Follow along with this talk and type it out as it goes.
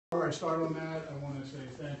Before I start on that, I want to say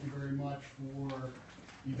thank you very much for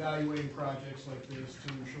evaluating projects like this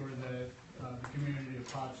to ensure that the community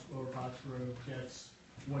of Lower Pottsgrove gets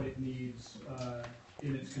what it needs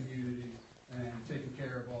in its community and taking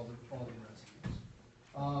care of all the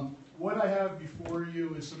residents. What I have before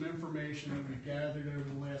you is some information that we've gathered over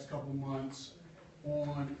the last couple months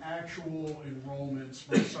on actual enrollments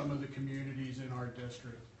for some of the communities in our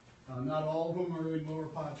district. Not all of them are in Lower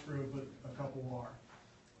Pottsgrove, but a couple are.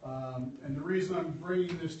 And the reason I'm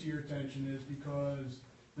bringing this to your attention is because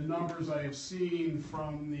the numbers I have seen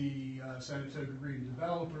from the Sanatoga Green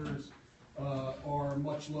developers are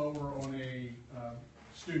much lower on a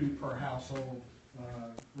student per household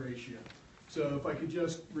ratio. So if I could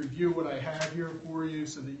just review what I have here for you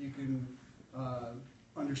so that you can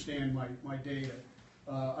understand my data.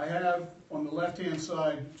 I have on the left-hand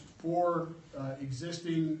side 4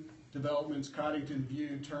 existing developments: Coddington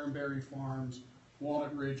View, Turnberry Farms,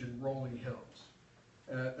 Walnut Ridge, and Rolling Hills,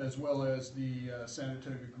 as well as the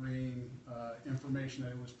Sanatoga Green information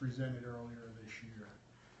that was presented earlier this year.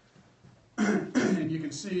 And you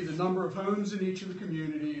can see the number of homes in each of the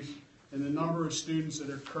communities and the number of students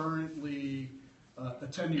that are currently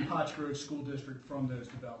attending Pottsgrove School District from those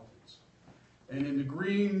developments. And in the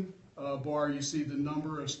green bar, you see the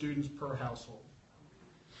number of students per household.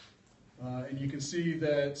 And you can see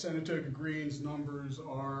that Sanatoga Green's numbers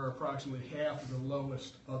are approximately half of the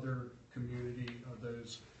lowest other community of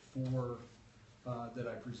those 4 that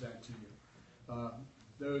I present to you.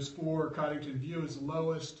 Those 4, Coddington View is the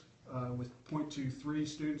lowest with 0.23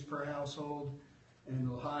 students per household, and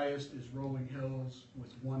the highest is Rolling Hills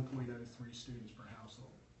with 1.03 students per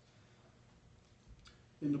household.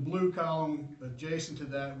 In the blue column adjacent to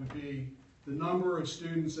that would be the number of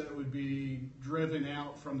students that would be driven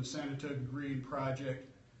out from the Sanatoga Green project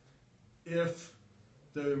if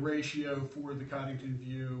the ratio for the Coddington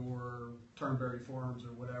View or Turnberry Farms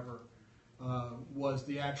or whatever was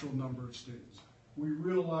the actual number of students. We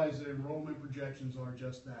realize that enrollment projections are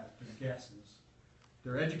just that. They're guesses.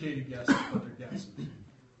 They're educated guesses, but they're guesses.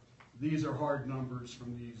 These are hard numbers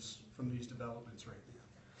from these developments right now.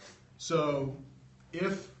 So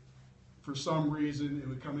if for some reason it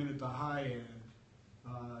would come in at the high end,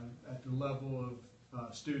 at the level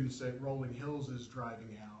of students that Rolling Hills is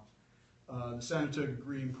driving out, the Sanatoga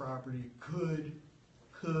Green property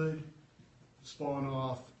could spawn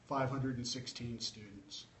off 516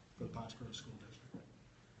 students for the Pottsgrove School District.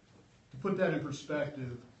 To put that in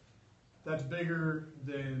perspective, that's bigger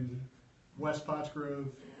than West Pottsgrove,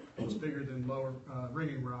 it's bigger than Lower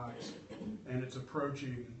Ringing Rocks, and it's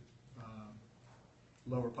approaching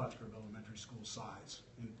Lower Pottsgrove Elementary School size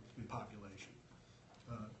in population.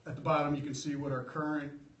 At the bottom, you can see what our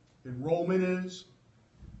current enrollment is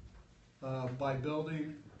by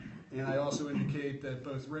building, and I also indicate that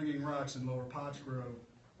both Ringing Rocks and Lower Pottsgrove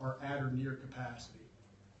are at or near capacity.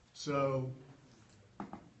 So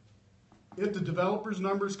if the developers'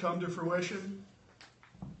 numbers come to fruition,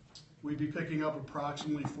 we'd be picking up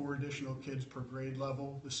approximately 4 additional kids per grade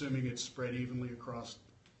level, assuming it's spread evenly across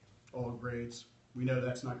all grades. We know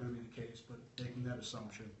that's not going to be the case, but making that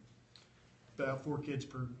assumption, about 4 kids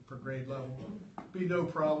per grade level, be no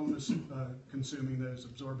problem consuming those,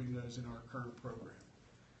 absorbing those in our current program.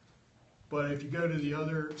 But if you go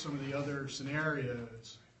to some of the other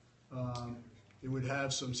scenarios, it would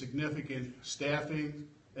have some significant staffing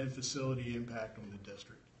and facility impact on the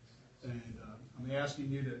district. And I'm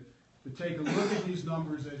asking you to take a look at these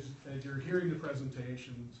numbers as you're hearing the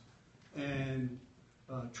presentations and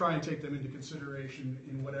try and take them into consideration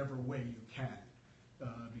in whatever way you can,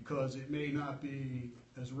 because it may not be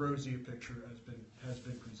as rosy a picture has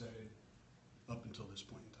been presented up until this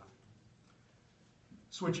point in time.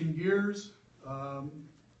 Switching gears,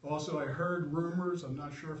 also I heard rumors, I'm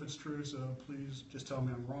not sure if it's true, so please just tell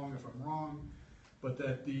me I'm wrong if I'm wrong, but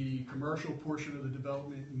that the commercial portion of the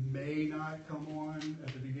development may not come on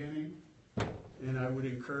at the beginning, and I would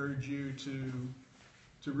encourage you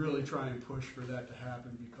to really try and push for that to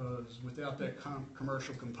happen, because without that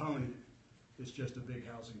commercial component, it's just a big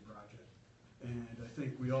housing project. And I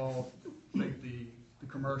think we all think the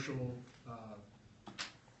commercial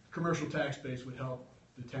tax base would help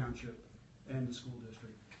the township and the school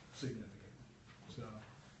district significantly. So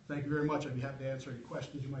thank you very much. I'd be happy to answer any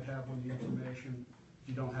questions you might have on the information. If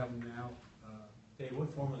you don't have them now. Dave,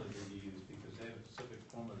 what formula did you use? Because they have a specific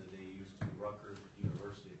formula that they use to Rutgers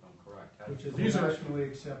University, if I'm correct. Which is a nationally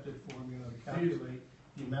accepted formula to calculate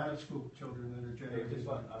the amount of school children that are generated.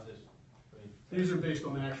 These are based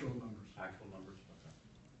on actual numbers. Actual numbers, okay.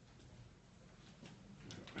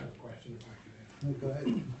 I have a question if I could ask. Go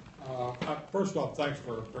ahead. First off, thanks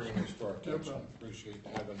for bringing this to our No attention. problem. Appreciate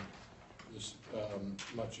having this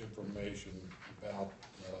much information about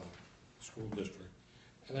the school district.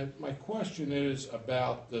 And my question is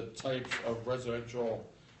about the types of residential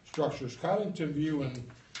structures. Coddington View and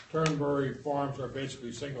Turnberry Farms are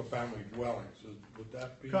basically single-family dwellings. Would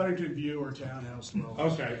that be? Coddington View or townhouse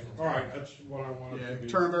dwellings. Okay, all right, that's what I wanted to Yeah, be.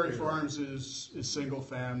 Turnberry clear. Farms is single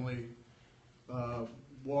family.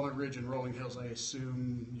 Walnut Ridge and Rolling Hills, I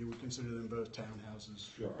assume you would consider them both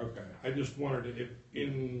townhouses. Sure, okay. I just wondered if,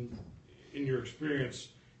 in your experience,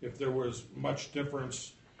 if there was much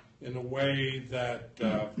difference in the way that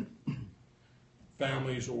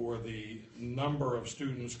families or the number of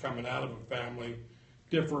students coming out of a family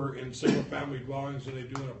differ in single-family dwellings than they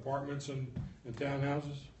do in apartments and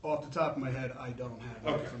townhouses? Off the top of my head, I don't have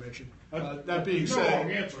that Okay. information. That being No wrong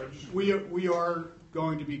said, answer, I just. we are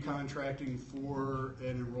going to be contracting for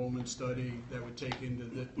an enrollment study that would take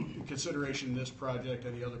into consideration this project,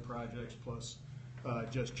 any other projects, plus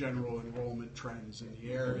just general enrollment trends in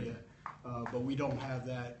the area. But we don't have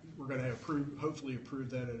that. We're going to hopefully approve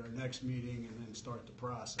that at our next meeting and then start the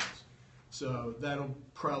process. So that'll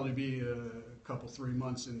probably be a couple, 3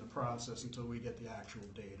 months in the process until we get the actual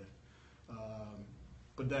data.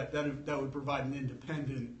 But that would provide an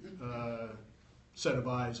independent set of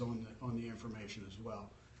eyes on the information as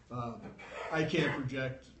well. I can't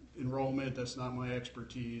project enrollment. That's not my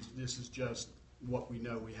expertise. This is just what we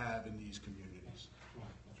know we have in these communities. Oh,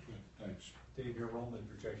 that's good, thanks. Dave, your enrollment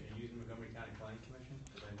projection, are you using Montgomery County Planning Commission?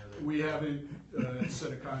 'Cause I know that- We haven't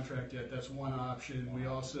set a contract yet. That's one option. We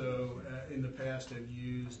also, in the past, have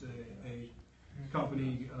used a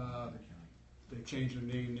company, they've changed their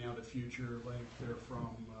name now to Future Link. They're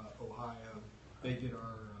from Ohio. They did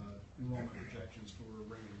our enrollment projections for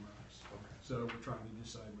Ring and Rose. Okay. So we're trying to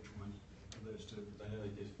decide which one of those two. 'Cause I know they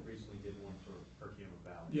just recently did one for Portiom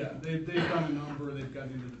Valley. Yeah, they've done a number. They've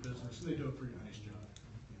gotten into the business. They do a pretty nice job.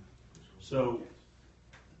 So,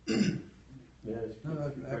 may I ask you No,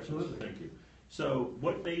 a few questions? absolutely. Thank you. So,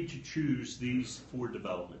 what made you choose these 4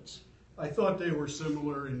 developments? I thought they were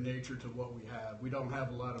similar in nature to what we have. We don't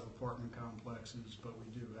have a lot of apartment complexes, but we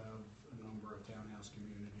do have a number of townhouse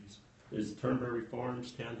communities. Is Turnberry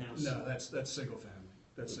Farms townhouse? No, that's single family.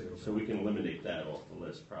 That's single So family. we can eliminate that off the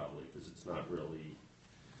list probably, because it's not really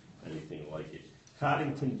anything like it.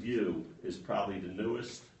 Coddington View is probably the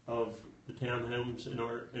newest of the townhomes in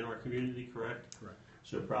our community, correct? Correct.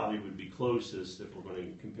 So it probably would be closest if we're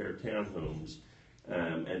going to compare townhomes.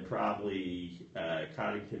 And probably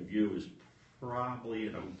Coddington View is probably,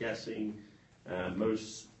 and I'm guessing,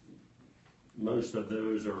 most of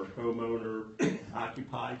those are homeowner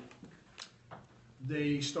occupied.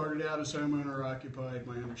 They started out as homeowner occupied.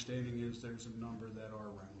 My understanding is there's a number that are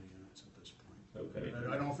rental units at this point. Okay.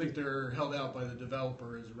 I don't think they're held out by the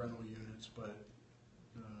developer as rental units, but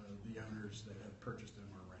the owners that have purchased them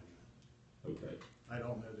are renting them. Okay. I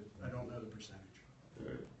don't know the percentage. All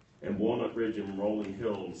right. And Walnut Ridge and Rolling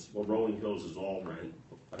Hills, well, Rolling Hills is all rent,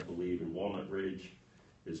 I believe, and Walnut Ridge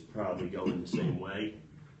is probably going the same way,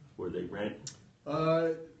 where they rent.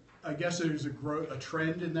 I guess there's a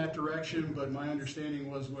trend in that direction, but my understanding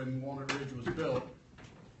was when Walnut Ridge was built,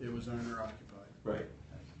 it was owner occupied. Right.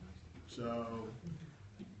 So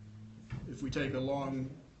if we take a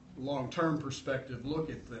long-term perspective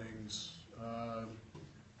look at things,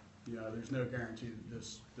 there's no guarantee that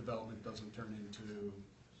this development doesn't turn into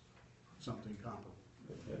something comparable.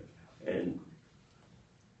 Okay. And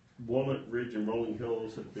Walnut Ridge and Rolling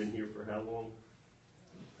Hills have been here for how long?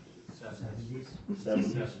 70s,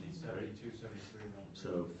 70s, 72, right? 73.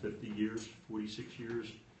 So 50 years, 46 years,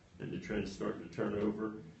 and the trend's starting to turn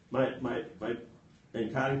over.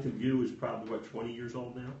 And Coddington View is probably, what, 20 years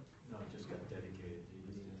old now? No, it just got dedicated.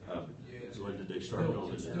 So when did they start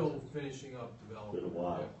building it? Still finishing up development. Been a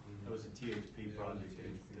while. It was a THP project,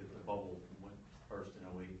 the bubble went first in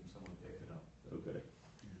 '08 and someone picked it up. Okay.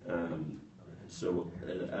 So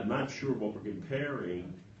I'm not sure what we're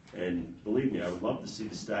comparing, and believe me, I would love to see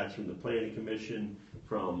the stats from the Planning Commission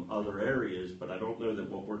from other areas, but I don't know that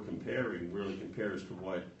what we're comparing really compares to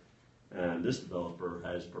what this developer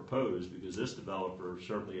has proposed, because this developer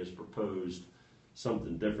certainly has proposed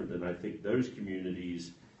something different than I think those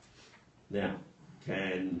communities. Now,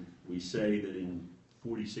 can we say that in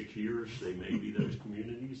 46 years they may be those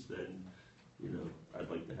communities? Then, I'd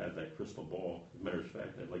like to have that crystal ball. As a matter of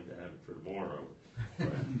fact, I'd like to have it for tomorrow.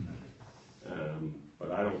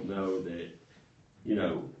 But I don't know that,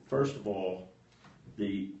 first of all,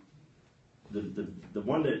 the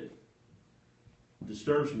one that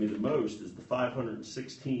disturbs me the most is the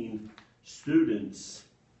 516 students.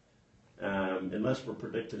 Unless we're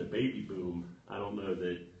predicting a baby boom, I don't know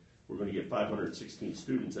that we're gonna get 516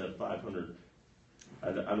 students out of 500.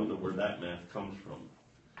 I don't know where that math comes from.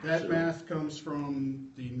 That So- math comes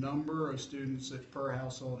from the number of students per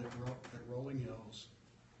household at Rolling Hills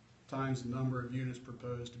times the number of units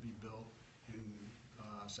proposed to be built in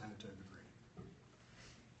Sanatoga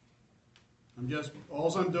Green.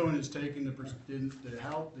 All I'm doing is taking the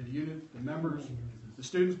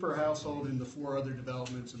students per household in the 4 other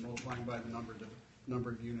developments and multiplying by the number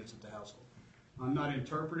of units at the household. I'm not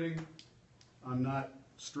interpreting, I'm not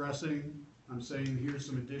stressing, I'm saying here's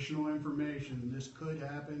some additional information, this could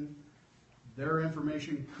happen, their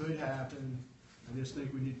information could happen. I just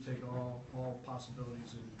think we need to take all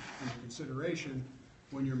possibilities into consideration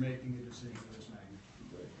when you're making a decision of this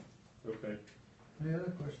magnitude. Okay. Any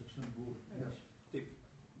other questions from the board? Yes.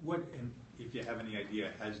 If you have any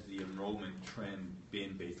idea, has the enrollment trend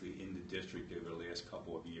been basically in the district over the last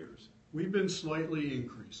couple of years? We've been slightly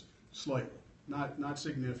increasing, not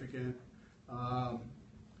significant,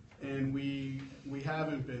 and we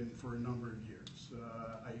haven't been for a number of years.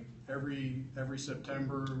 Every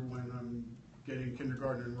September when I'm getting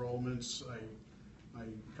kindergarten enrollments, I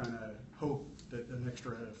kind of hope that an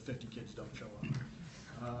extra 50 kids don't show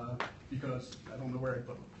up because I don't know where I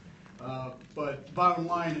put them. But bottom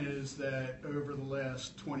line is that over the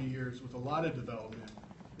last 20 years, with a lot of development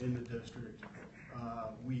in the district,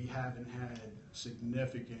 we haven't had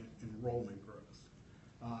significant enrollment growth.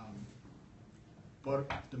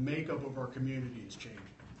 But the makeup of our community is changing.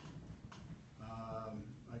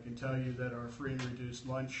 I can tell you that our free and reduced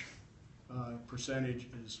lunch percentage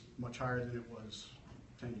is much higher than it was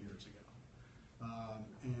 10 years ago.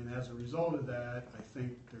 And as a result of that, I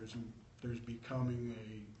think there's becoming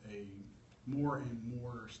a more and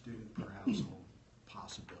more student per household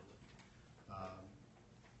possibility.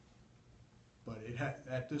 But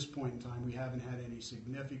at this point in time, we haven't had any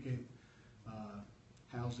significant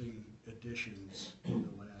housing additions in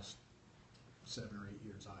the last 7 or 8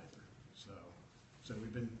 years either. So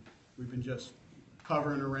we've been just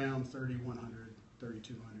hovering around 3,100,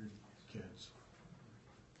 3,200 kids.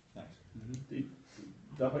 Thanks.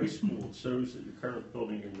 The high school shows that the current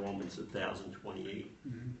building enrollment's 1,028.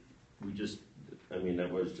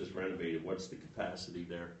 That was just renovated. What's the capacity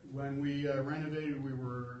there? When we renovated, we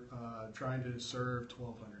were trying to serve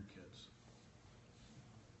 1,200 kids.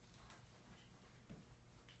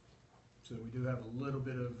 So we do have a little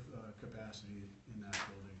bit of capacity in that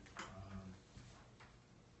building.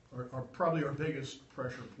 Probably our biggest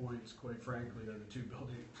pressure points, quite frankly, are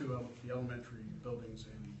the elementary buildings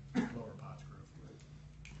in Lower Pottsgrove.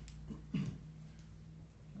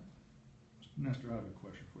 Mr. Nestor, I have a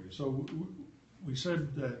question for you. So we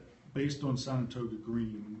said that based on Sanatoga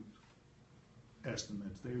Green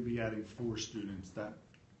estimates, they would be adding 4 students. That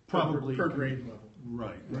probably per grade level.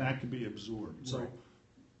 Right, and that could be absorbed. So Right.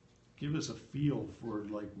 give us a feel for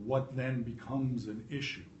what then becomes an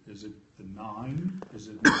issue. Is it the 9? Is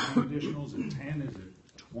it 9 additional? Is it 10? Is it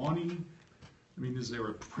 20? I mean, is there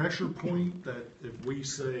a pressure point that if we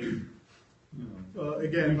say,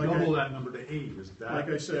 Again, we double that number to 8, is that like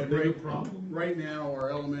I said, a bigger problem? right now, our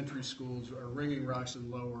elementary schools, our Ringing Rocks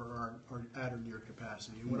and Lower, are at or near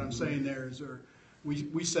capacity. And what I'm saying there is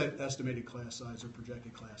we set estimated class size or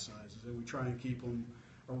projected class sizes, and we try and keep them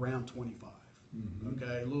around 25.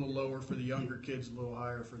 Okay, a little lower for the younger kids, a little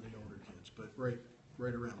higher for the older kids, but right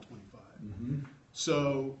around 25.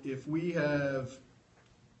 So if we have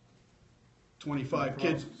 25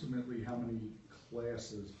 kids, Approximately how many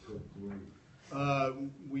classes per grade?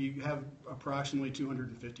 we have approximately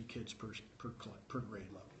 250 kids per grade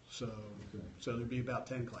level. So Okay. so there'd be about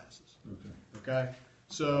 10 classes. Okay. Okay,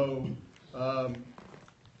 so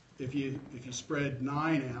if you spread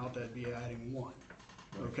 9 out, that'd be adding 1.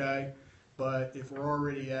 Okay, but if we're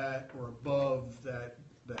already at or above that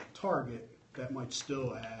target, that might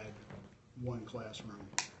still add 1 classroom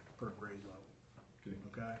per grade level. Okay.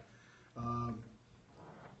 Okay,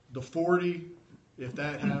 the 40, if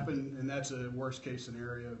that happened, and that's a worst case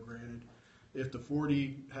scenario, granted, if the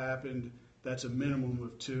 40 happened, that's a minimum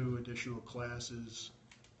of 2 additional classes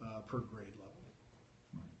per grade level,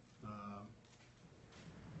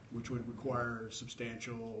 which would require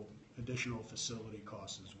substantial additional facility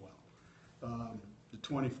costs as well. The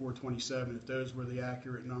 24, 27, if those were the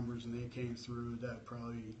accurate numbers and they came through, that would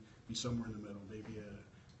probably be somewhere in the middle, maybe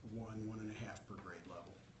a 1.5 per grade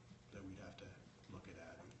level that we'd have to look at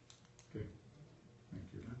adding. Okay. Thank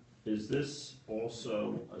you. Is this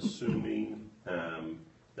also assuming that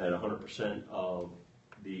 100% of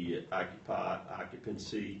the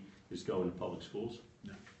occupancy is going to public schools?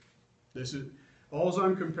 No. This is, all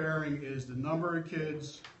I'm comparing is the number of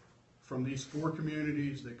kids from these 4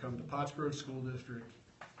 communities that come to Pottsgrove School District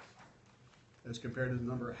as compared to the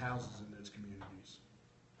number of houses in those communities.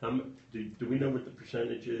 Do we know what the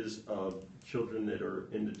percentage is of children that are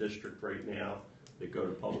in the district right now that go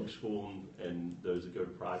to public school and those that go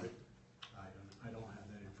to private? I don't have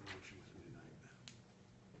that information with me tonight.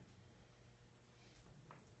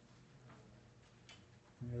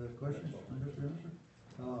 Any other questions, Mr.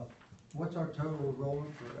 Anderson? What's our total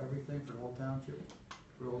enrollment for everything for the whole township,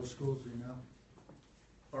 for all the schools, do you know?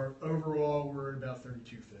 Our overall, we're at about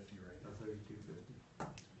 3250 right now. 3250.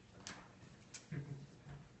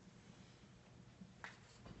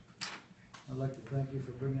 I'd like to thank you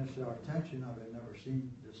for bringing this to our attention. I've never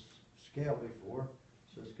seen this scale before,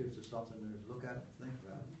 so this gives us something to look at and think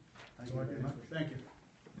about. Thank you very much. Thank you.